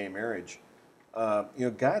approving gay marriage.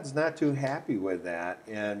 God's not too happy with that,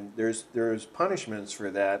 and there's punishments for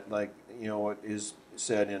that, like what is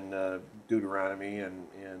said in Deuteronomy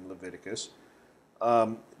and Leviticus.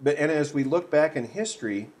 But as we look back in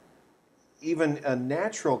history, even a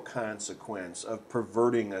natural consequence of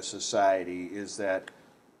perverting a society is that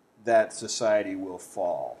society will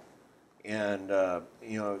fall. And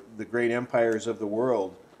the great empires of the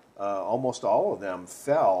world, almost all of them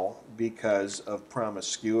fell because of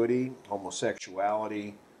promiscuity,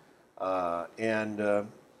 homosexuality, and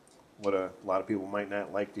what a lot of people might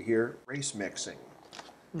not like to hear, race mixing.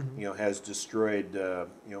 Has destroyed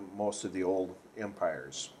most of the old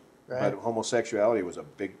empires. Right. But homosexuality was a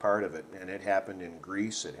big part of it, and it happened in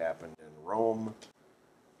Greece, it happened in Rome,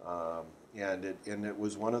 and it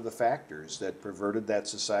was one of the factors that perverted that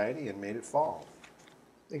society and made it fall.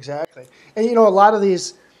 Exactly. And a lot of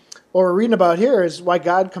these, what we're reading about here is why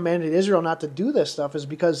God commanded Israel not to do this stuff, is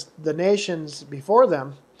because the nations before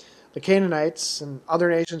them, the Canaanites and other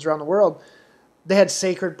nations around the world, they had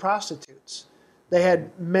sacred prostitutes. They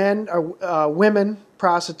had women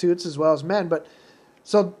prostitutes as well as men, but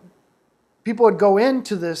So people would go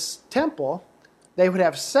into this temple, they would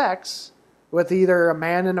have sex with either a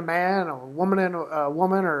man and a man, or a woman and a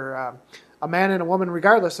woman, or a man and a woman,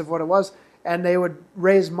 regardless of what it was, and they would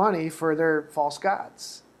raise money for their false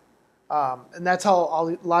gods. And that's how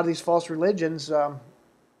a lot of these false religions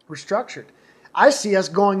were structured. I see us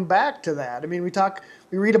going back to that. I mean,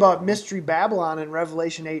 we read about Mystery Babylon in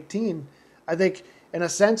Revelation 18. I think, in a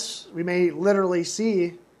sense, we may literally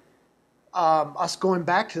see us going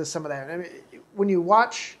back to some of that. I mean, when you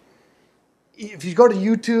watch, if you go to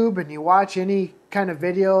YouTube and you watch any kind of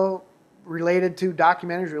video related to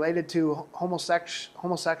documentaries related to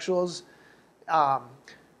homosexuals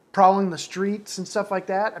prowling the streets and stuff like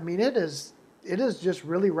that, I mean, it is just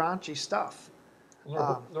really raunchy stuff.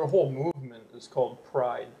 Their whole movement is called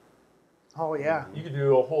pride. Oh, yeah. You could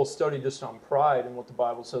do a whole study just on pride and what the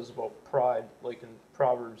Bible says about pride. Like in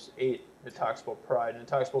Proverbs 8, it talks about pride, and it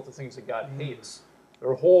talks about the things that God hates.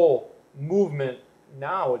 Their whole movement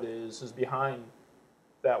nowadays is behind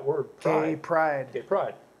that word, pride. Gay pride. Gay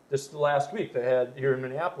pride. Just last week, they had, here in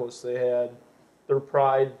Minneapolis, they had their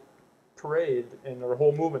pride parade, and their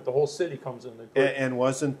whole movement, the whole city comes in. And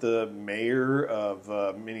wasn't the mayor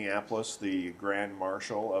of Minneapolis the grand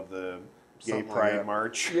marshal of the Gay Pride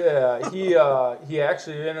March? Yeah, he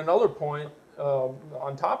actually, in another point,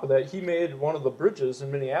 on top of that, he made one of the bridges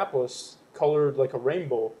in Minneapolis colored like a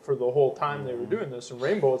rainbow for the whole time they were doing this. And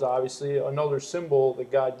rainbow is obviously another symbol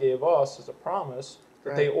that God gave us as a promise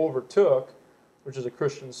that they overtook, which is a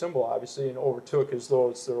Christian symbol, obviously, and overtook as though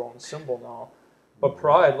it's their own symbol now. But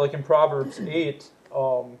pride, like in Proverbs 8, I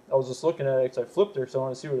was just looking at it because I flipped there, so I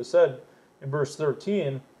want to see what it said. In verse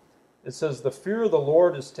 13, it says, "The fear of the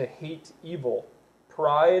Lord is to hate evil,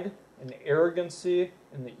 pride and arrogancy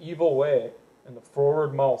and the evil way, and the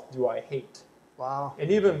forward mouth do I hate." Wow.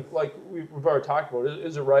 And even, like we've already talked about,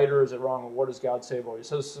 is it right or is it wrong? And what does God say about it? He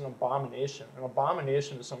says it's an abomination. An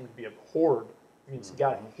abomination is something to be abhorred. It means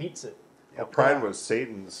God hates it. Yeah, pride was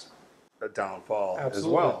Satan's downfall as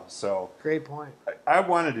well. So great point. I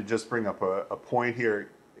wanted to just bring up a point here.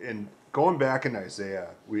 In going back in Isaiah,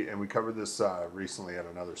 we covered this recently at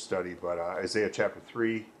another study, but Isaiah chapter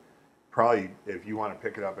 3, probably if you want to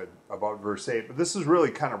pick it up at about verse 8. But this is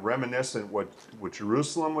really kind of reminiscent what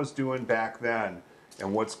Jerusalem was doing back then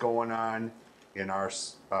and what's going on in our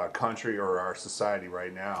country or our society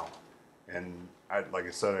right now. And like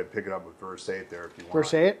I said, I'd pick it up with verse 8 there if you want.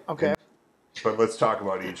 Verse 8? Okay. But let's talk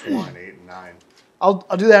about each one, 8 and 9. I'll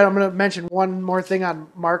do that. I'm going to mention one more thing on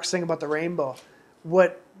Mark's thing about the rainbow.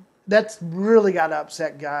 That's really got to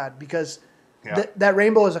upset God, because that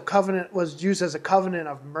rainbow is was used as a covenant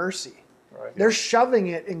of mercy. Right. They're shoving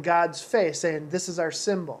it in God's face, saying, "This is our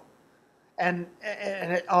symbol," and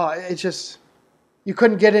it's just, you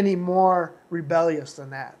couldn't get any more rebellious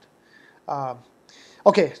than that.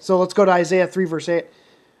 Okay, so let's go to Isaiah 3, verse 8.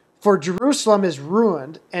 "For Jerusalem is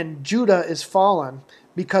ruined and Judah is fallen,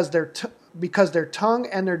 because their tongue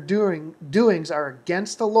and their doings are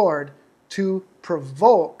against the Lord, to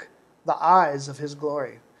provoke the eyes of his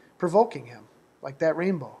glory." Provoking him, like that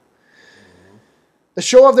rainbow. Mm-hmm. "The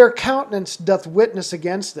show of their countenance doth witness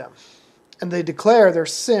against them, and they declare their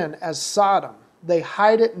sin as Sodom. They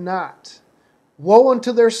hide it not. Woe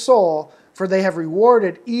unto their soul, for they have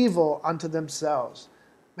rewarded evil unto themselves."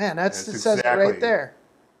 Man, it says it right there.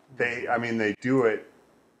 They do it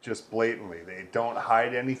just blatantly. They don't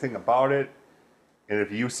hide anything about it. And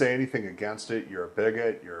if you say anything against it, you're a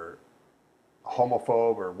bigot, you're a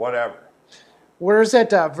homophobe, or whatever. Where's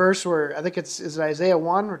that verse where, I think is it Isaiah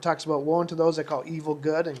 1, where it talks about woe unto those that call evil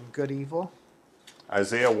good and good evil?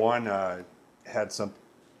 Isaiah 1 had some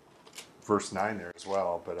verse 9 there as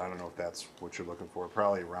well, but I don't know if that's what you're looking for.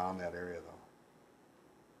 Probably around that area,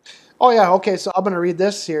 though. Oh, yeah, okay, so I'm going to read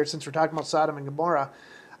this here since we're talking about Sodom and Gomorrah.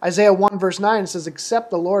 Isaiah 1, verse 9 says, "Except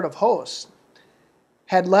the Lord of hosts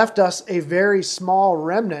had left us a very small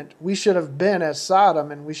remnant, we should have been as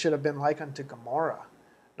Sodom, and we should have been like unto Gomorrah."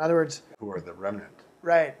 In other words, who are the remnant?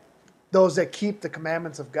 Right. Those that keep the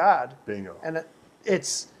commandments of God. Bingo. And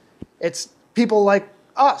it's people like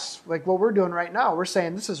us, like what we're doing right now. We're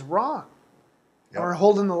saying this is wrong. Yep. And we're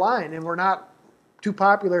holding the line, and we're not too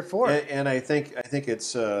popular for it. And I think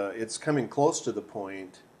it's coming close to the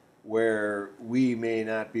point where we may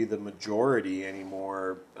not be the majority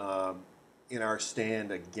anymore in our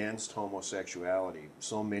stand against homosexuality.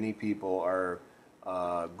 So many people are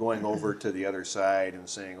going over to the other side and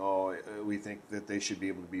saying, "Oh, we think that they should be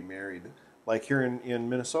able to be married." Like here in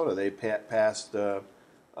Minnesota, they passed the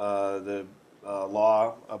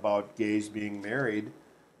law about gays being married,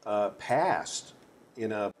 passed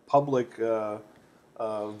in a public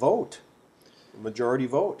vote, majority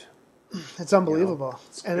vote. It's unbelievable.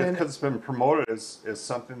 And then, Because it's been promoted as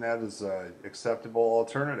something that is an acceptable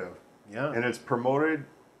alternative. Yeah. And it's promoted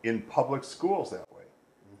in public schools that way.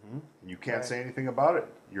 And you can't say anything about it.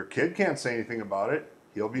 Your kid can't say anything about it.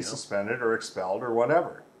 He'll be suspended or expelled or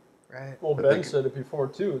whatever. right. Well, But Ben said it before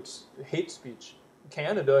too. It's hate speech.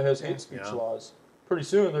 Canada has hate speech laws. Pretty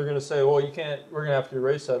soon they're going to say, "Well, you can't. We're going to have to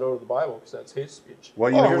erase that out of the Bible because that's hate speech." Well,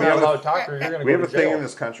 You're not allowed to talk, or you're going to we go have to a thing jail. in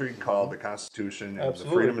this country called the Constitution and Absolutely.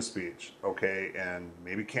 the freedom of speech. Okay, and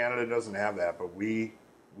maybe Canada doesn't have that, but we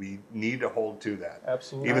need to hold to that.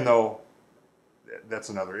 Absolutely. Even though that's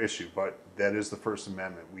another issue, but that is the First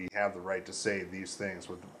Amendment. We have the right to say these things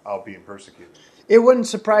without being persecuted. It wouldn't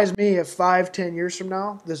surprise me if 5-10 years from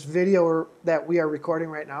now, this video that we are recording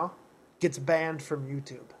right now gets banned from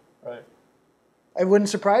YouTube. Right. It wouldn't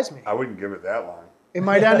surprise me. I wouldn't give it that long. It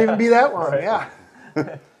might not even be that long. Right.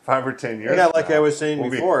 Yeah. 5 or 10 years. Yeah, from like now, I was saying we'll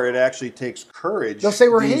be- before, it actually takes courage They'll say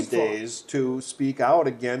we're these hateful. days to speak out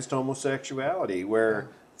against homosexuality, where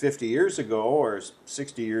 50 years ago or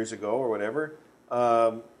 60 years ago or whatever,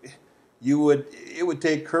 it would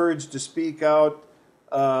take courage to speak out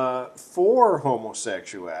for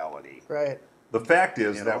homosexuality. Right. The fact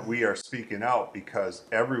is You that know? we are speaking out because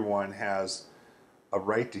everyone has a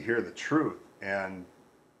right to hear the truth and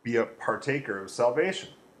be a partaker of salvation.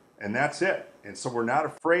 And that's it. And so we're not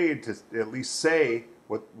afraid to at least say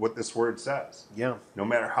what this word says. Yeah. No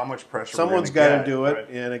matter how much pressure Someone's we're got gonna to get. do it, right.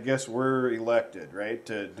 and I guess we're elected, right,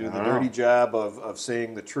 to do the I dirty know. job of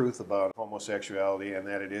saying the truth about homosexuality and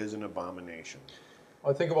that it is an abomination.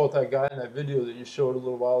 I think about that guy in that video that you showed a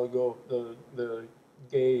little while ago, the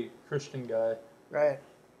gay Christian guy. Right.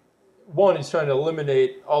 One, he's trying to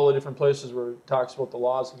eliminate all the different places where it talks about the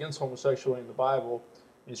laws against homosexuality in the Bible.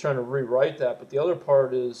 He's trying to rewrite that. But the other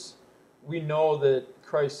part is, we know that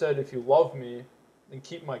Christ said, "If you love me, then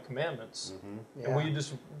keep my commandments." Yeah. And we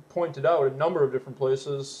just pointed out a number of different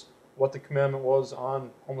places what the commandment was on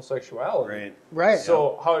homosexuality. Right. Right.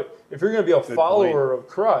 So if you're going to be a Good follower of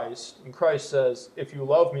Christ, and Christ says, "If you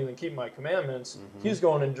love me, then keep my commandments," he's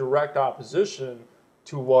going in direct opposition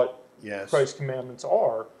to what Yes. Christ's commandments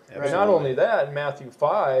are. And not Absolutely. only that, in Matthew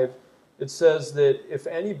 5, it says that if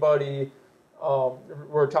anybody,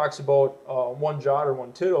 where it talks about one jot or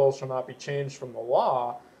one tittle shall not be changed from the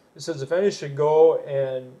law, it says if any should go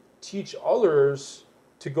and teach others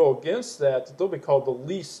to go against that they'll be called the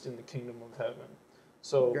least in the kingdom of heaven.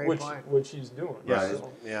 So, Great point. which he's doing. Yeah,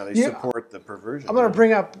 So, they Yeah. support the perversion. I'm going to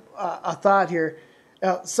bring up a thought here.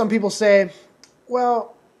 Some people say,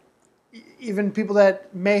 well, even people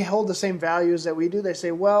that may hold the same values that we do, they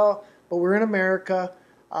say, well, but we're in America.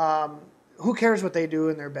 Who cares what they do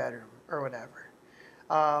in their bedroom or whatever?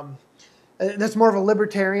 That's more of a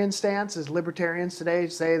libertarian stance, as libertarians today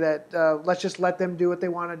say that let's just let them do what they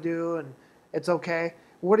want to do and it's okay.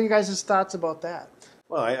 What are you guys' thoughts about that?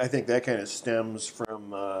 Well, I think that kind of stems from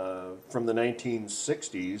the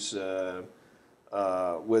 1960s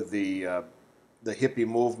with the hippie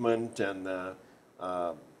movement, and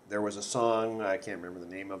there was a song, I can't remember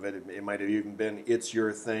the name of it. It might have even been "It's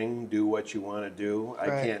Your Thing, Do What You Want to Do." I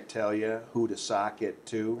Right. can't tell you who to sock it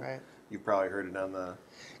to. Right. You've probably heard it on the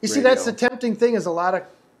You see, that's the radio. tempting thing is a lot of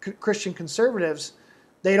Christian conservatives,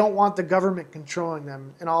 they don't want the government controlling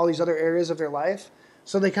them in all these other areas of their life.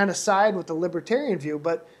 So they kind of side with the libertarian view.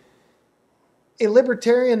 But a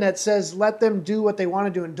libertarian that says let them do what they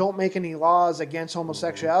want to do and don't make any laws against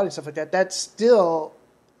homosexuality and stuff like that, that's still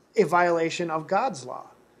a violation of God's law.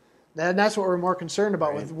 And that's what we're more concerned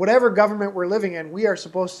about. With whatever government we're living in, we are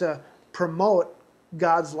supposed to promote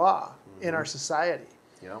God's law in our society.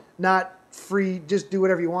 Yeah. Not free, just do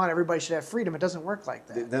whatever you want. Everybody should have freedom. It doesn't work like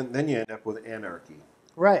that. Then you end up with anarchy.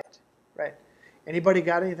 Right, right. Anybody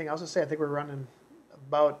got anything else to say? I think we're running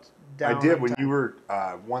about down. I did. on When time. you were,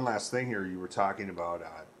 one last thing here, you were talking about,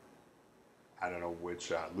 I don't know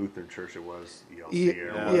which Lutheran church it was, ELCA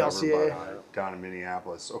or whatever, ELCA. but, down in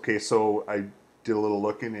Minneapolis. Okay, so I did a little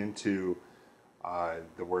looking into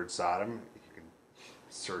the word Sodom. You can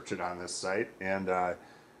search it on this site. And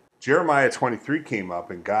Jeremiah 23 came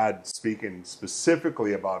up, and God speaking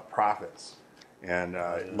specifically about prophets and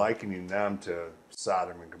likening them to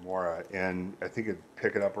Sodom and Gomorrah. And I think it'd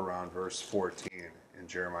pick it up around verse 14 in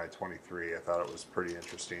Jeremiah 23. I thought it was pretty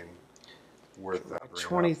interesting, worth bringing up.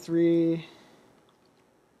 23,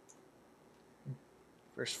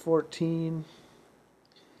 verse 14.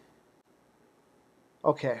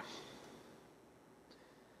 Okay.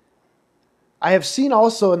 I have seen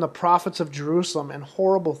also in the prophets of Jerusalem an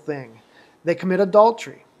horrible thing. They commit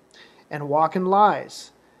adultery and walk in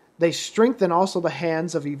lies. They strengthen also the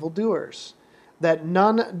hands of evildoers, that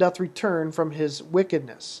none doth return from his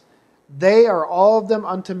wickedness. They are all of them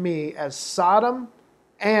unto me as Sodom,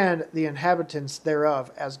 and the inhabitants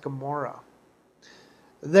thereof as Gomorrah.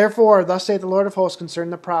 Therefore, thus saith the Lord of hosts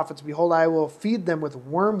concerning the prophets, behold, I will feed them with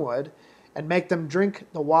wormwood, and make them drink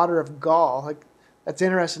the water of gall. Like, that's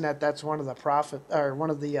interesting that that's one of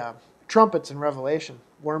the trumpets in Revelation,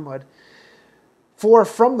 wormwood. For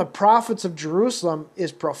from the prophets of Jerusalem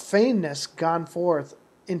is profaneness gone forth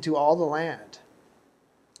into all the land.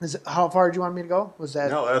 How far do you want me to go? Was that?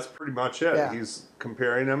 No, that's pretty much it. Yeah. He's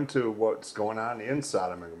comparing them to what's going on in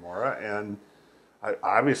Sodom and Gomorrah, and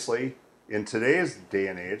obviously, in today's day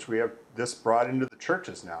and age, we have this brought into the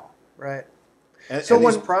churches now. Right. And, So and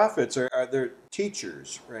when- these prophets are they're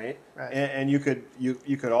teachers, right? Right. And you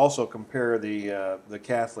could also compare the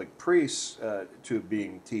Catholic priests to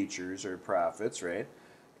being teachers or prophets, right?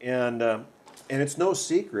 And it's no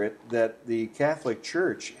secret that the Catholic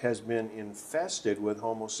Church has been infested with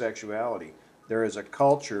homosexuality. There is a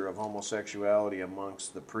culture of homosexuality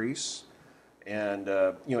amongst the priests, and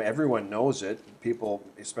everyone knows it. People,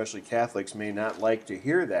 especially Catholics, may not like to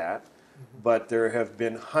hear that, but there have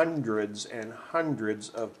been hundreds and hundreds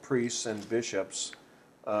of priests and bishops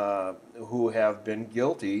who have been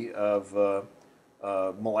guilty of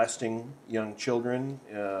molesting young children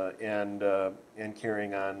and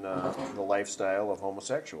carrying on the lifestyle of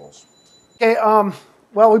homosexuals. Okay,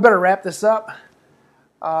 well, we better wrap this up.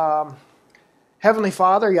 Heavenly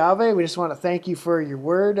Father, Yahweh, we just want to thank you for your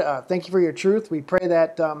word. Thank you for your truth. We pray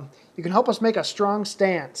that you can help us make a strong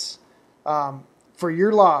stance for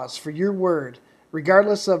your laws, for your word,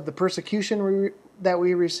 regardless of the persecution that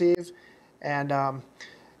we receive. And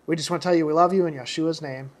we just want to tell you we love you in Yeshua's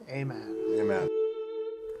name. Amen. Amen.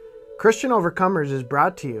 Christian Overcomers is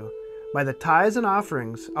brought to you by the tithes and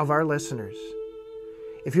offerings of our listeners.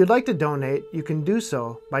 If you'd like to donate, you can do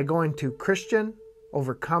so by going to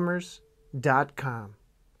ChristianOvercomers.com.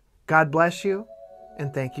 God bless you,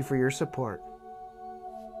 and thank you for your support.